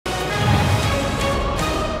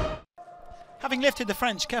Having lifted the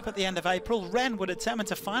French Cup at the end of April, Rennes were determined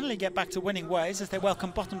to finally get back to winning ways as they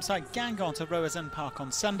welcome bottom side Guingamp to ROAZHON Park on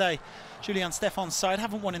Sunday. Julien Stéphane's side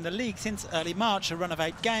haven't won in the league since early March, a run of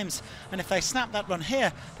 8 games, and if they snap that run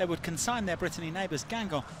here, they would consign their Brittany neighbours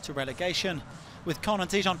Guingamp to relegation. With Caen and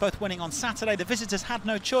Dijon both winning on Saturday, the visitors had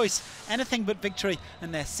no choice, anything but victory,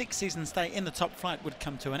 and their 6-season stay in the top flight would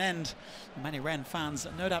come to an end. Many Rennes fans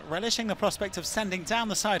no doubt relishing the prospect of sending down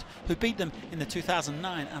the side who beat them in the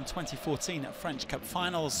 2009 and 2014 French Cup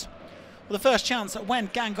finals. Well, the first chance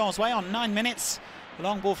went Guingamp's way on 9 minutes. A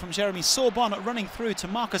long ball from Jeremy Sorbonne running through to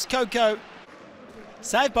Marcus Coco.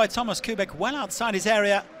 Saved by Thomas KOUBEK well outside his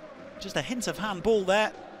area. Just a hint of handball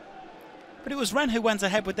there. But it was Rennes who went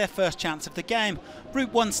ahead with their first chance of the game.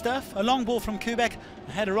 Route 1 stuff, a long ball from KOUBEK,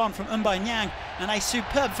 a header on from Mbaye and a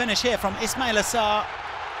superb finish here from Ismaila SARR.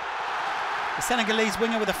 The Senegalese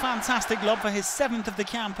winger with a fantastic lob for his 7th of the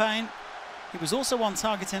campaign. He was also on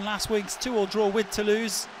target in last week's 2-2 draw with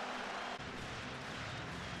Toulouse.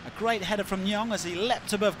 A great header from NIANG as he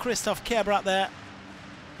leapt above Christophe Kerbrat there.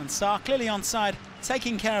 And SARR clearly onside,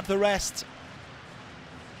 taking care of the rest.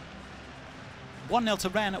 1-0 to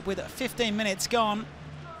Rennes with 15 minutes gone.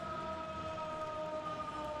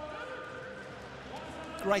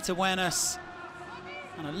 Great awareness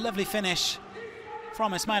and a lovely finish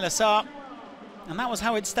from Ismaila SARR. And that was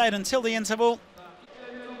how it stayed until the interval.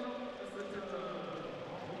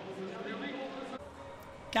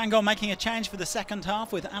 Guingamp making a change for the second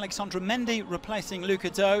half with Alexandre Mehdi replacing Luca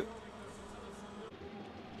Do.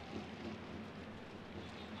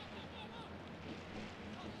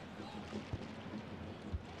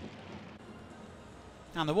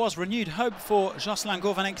 And there was renewed hope for Jocelyn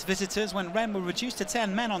Gourvenec's visitors when Rennes were reduced to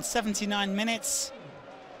 10 men on 79 minutes.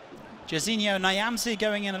 Gerzino NYAMSI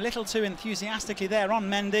going in a little too enthusiastically there on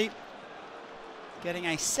Mehdi. Getting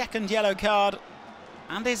a second yellow card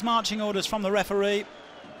and his marching orders from the referee.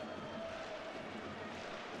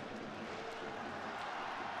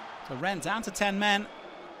 So Rennes down to 10 men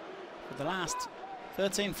for the last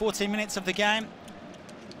 13-14 minutes of the game.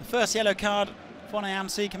 The first yellow card for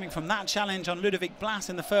NYAMSI coming from that challenge on Ludovic Blas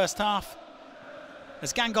in the first half.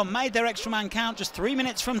 As Guingamp made their extra man count just 3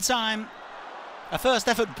 minutes from time. A first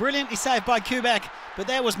effort brilliantly saved by KOUBEK, but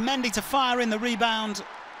there was Mehdi to fire in the rebound.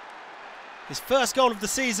 His first goal of the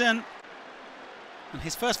season, and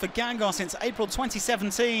his first for Guingamp since April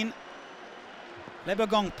 2017.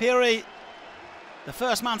 Lebogong Piri, the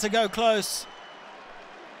first man to go close,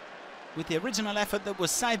 with the original effort that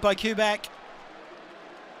was saved by KOUBEK.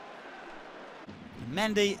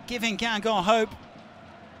 Mehdi giving Guingamp hope.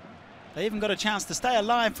 They even got a chance to stay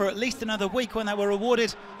alive for at least another week when they were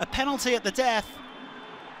awarded a penalty at the death.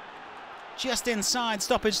 Just inside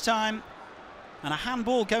stoppage time. And a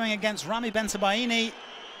handball going against Ramy BENSEBAINI.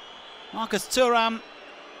 Marcus Thuram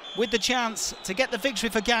with the chance to get the victory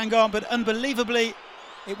for Guingamp, but unbelievably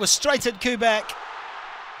it was straight at KOUBEK.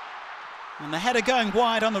 And the header going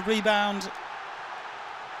wide on the rebound.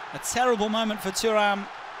 A terrible moment for Thuram.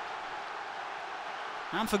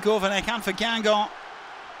 And for Gourvenec and for Guingamp,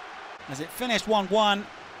 as it finished 1-1.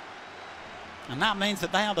 And that means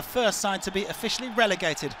that they are the first side to be officially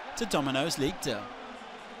relegated to Domino's Ligue 2.